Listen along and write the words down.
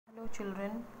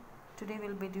children. Today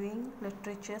we'll be doing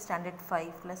Literature Standard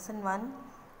 5 Lesson 1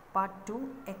 Part 2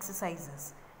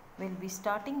 Exercises. We'll be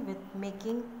starting with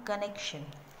making connection.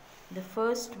 The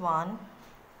first one,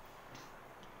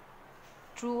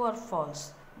 true or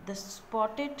false. The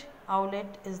spotted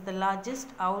owlet is the largest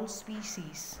owl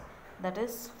species. That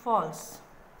is false.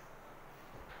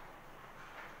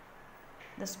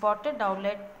 The spotted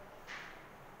owlet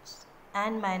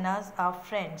and mynas are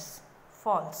friends.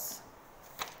 False.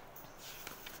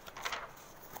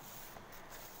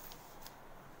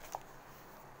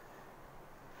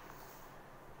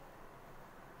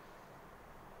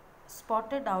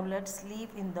 Spotted owlets live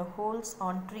in the holes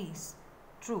on trees.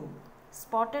 True.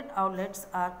 Spotted owlets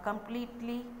are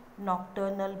completely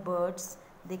nocturnal birds.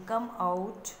 They come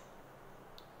out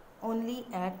only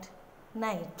at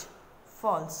night.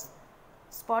 False.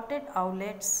 Spotted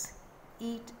owlets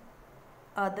eat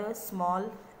other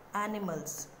small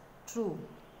animals. True.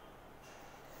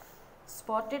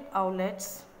 Spotted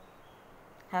owlets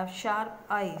have sharp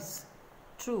eyes.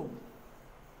 True.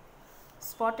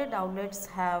 Spotted owlets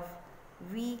have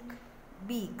weak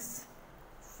beaks.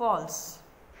 False.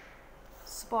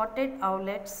 Spotted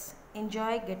owlets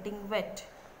enjoy getting wet.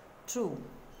 True.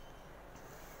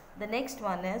 The next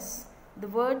one is, the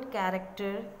word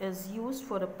character is used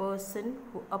for a person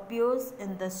who appears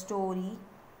in the story,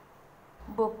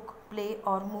 book, play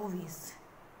or movies.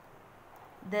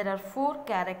 There are 4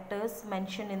 characters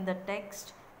mentioned in the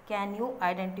text. Can you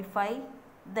identify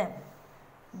them?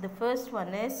 The first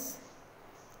one is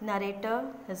narrator,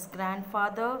 his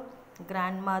grandfather,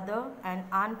 grandmother and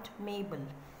Aunt Mabel.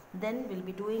 Then we'll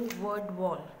be doing word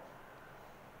wall.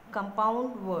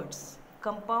 Compound words.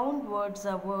 Compound words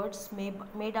are words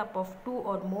made up of 2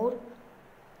 or more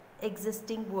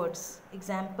existing words.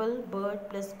 Example, bird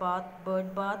plus bath,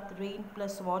 bird bath, rain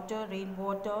plus water, rain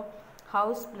water,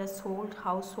 house plus hold,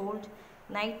 household,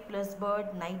 night plus bird,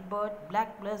 night bird,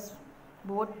 black plus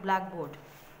board, blackboard.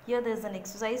 Here there is an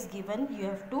exercise given. You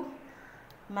have to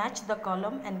match the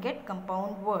column and get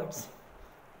compound words.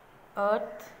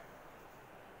 Earth,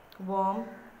 worm,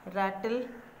 rattle,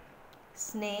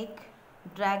 snake,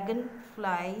 dragon,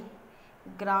 fly,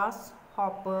 grass,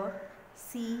 hopper,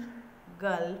 sea,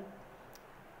 gull,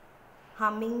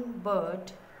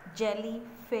 hummingbird,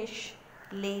 jellyfish,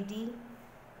 lady,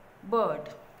 bird.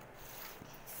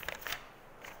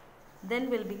 Then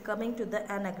we'll be coming to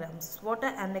the anagrams. What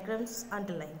are anagrams?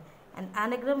 Underline. An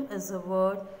anagram is a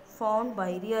word formed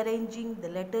by rearranging the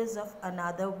letters of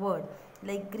another word.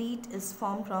 Like greet is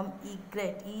formed from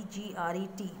egret,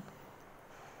 E-G-R-E-T.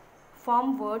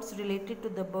 Form words related to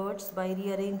the birds by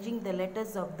rearranging the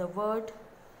letters of the word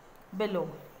below.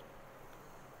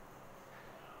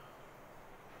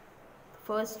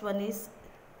 First one is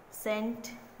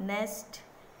scent, nest,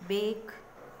 bake,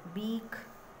 beak,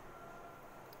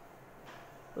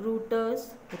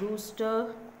 rooters,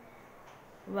 rooster,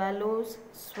 wallows,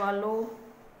 swallow,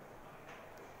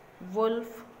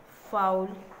 wolf, fowl,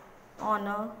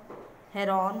 honor,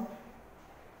 heron,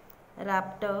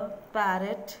 raptor,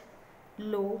 parrot,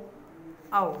 low,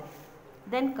 owl.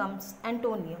 Then comes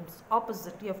antonyms,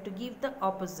 opposite. You have to give the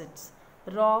opposites.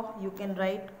 Raw, you can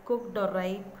write cooked or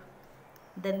ripe.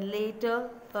 Then later,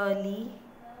 early,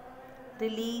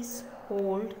 release,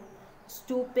 hold,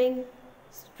 stooping,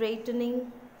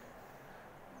 straightening,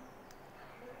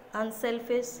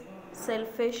 unselfish,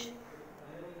 selfish,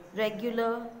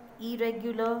 regular,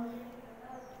 irregular,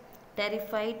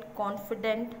 terrified,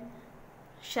 confident,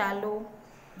 shallow,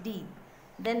 deep.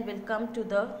 Then we'll come to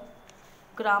the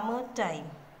grammar time.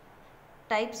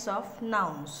 Types of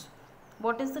nouns.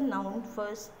 What is the noun?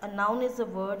 First, a noun is a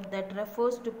word that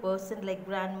refers to person like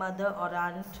grandmother or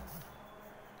Aunt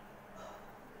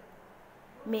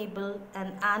Mabel,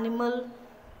 an animal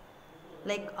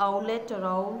like owlet or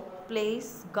owl,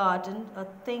 place, garden, a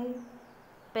thing,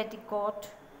 petticoat,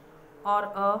 or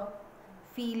a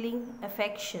feeling,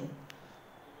 affection.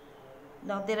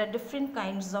 Now there are different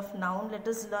kinds of noun. Let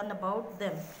us learn about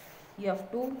them. You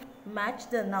have to match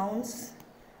the nouns,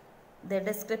 their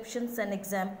descriptions and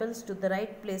examples to the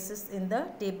right places in the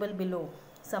table below.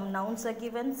 Some nouns are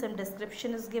given, some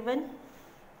description is given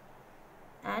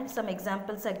and some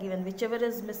examples are given. Whichever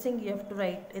is missing you have to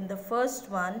write. In the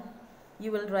first one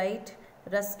you will write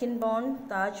Ruskin Bond,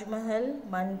 Taj Mahal,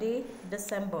 Monday,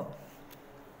 December.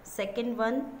 Second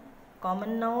one,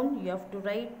 common noun, you have to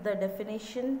write the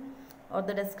definition or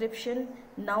the description,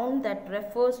 noun that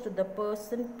refers to the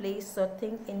person, place or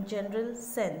thing in general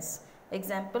sense.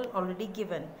 Example already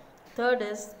given. Third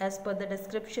is, as per the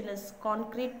description, is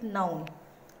concrete noun.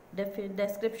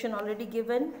 Description already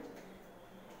given,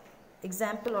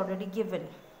 example already given.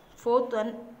 Fourth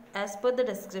one, As per the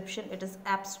description, it is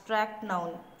abstract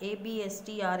noun.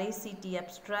 ABSTRACT,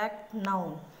 abstract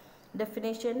noun.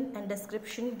 Definition and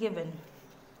description given.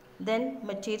 Then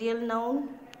material noun.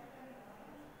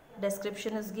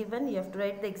 Description is given. You have to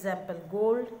write the example.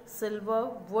 Gold, silver,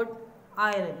 wood,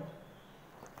 iron.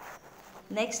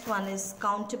 Next one is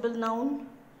countable noun.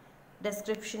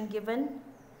 Description given.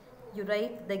 You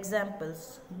write the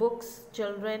examples. Books,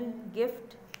 children,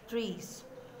 gift, trees.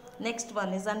 Next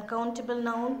one is uncountable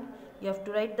noun. You have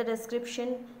to write the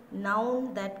description.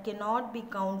 Noun that cannot be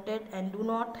counted and do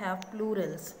not have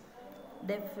plurals.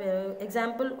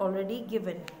 Example already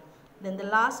given. Then the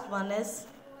last one is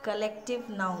collective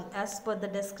noun as per the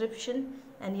description,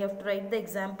 and you have to write the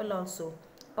example also.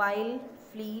 Pile,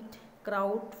 fleet,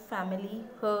 crowd, family,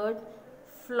 herd,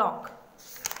 flock.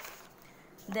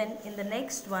 Then in the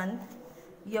next one,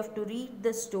 you have to read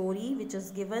the story which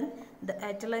is given. The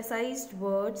italicized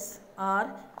words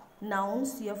are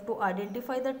nouns. You have to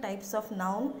identify the types of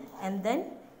noun and then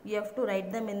you have to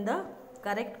write them in the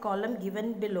correct column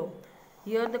given below.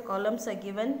 Here the columns are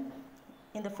given.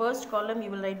 In the first column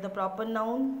you will write the proper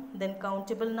noun, then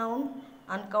countable noun,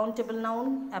 uncountable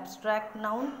noun, abstract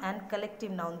noun and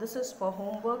collective noun. This is for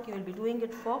homework. You will be doing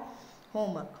it for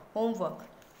homework.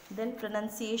 Then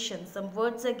pronunciation. Some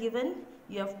words are given.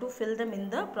 You have to fill them in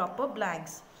the proper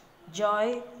blanks.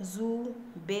 Joy, zoo,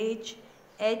 beige,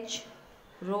 edge,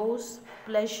 rose,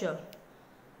 pleasure,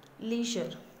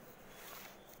 leisure.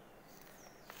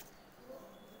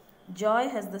 Joy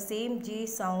has the same J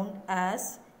sound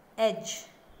as edge.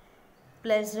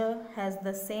 Pleasure has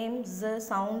the same Z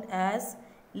sound as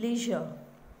leisure.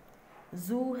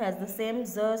 Zoo has the same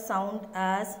Z sound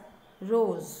as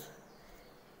rose.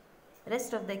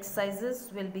 Rest of the exercises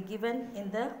will be given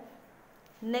in the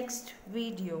next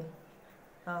video.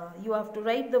 You have to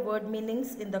write the word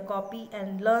meanings in the copy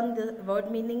and learn the word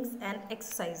meanings and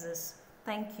exercises.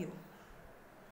 Thank you.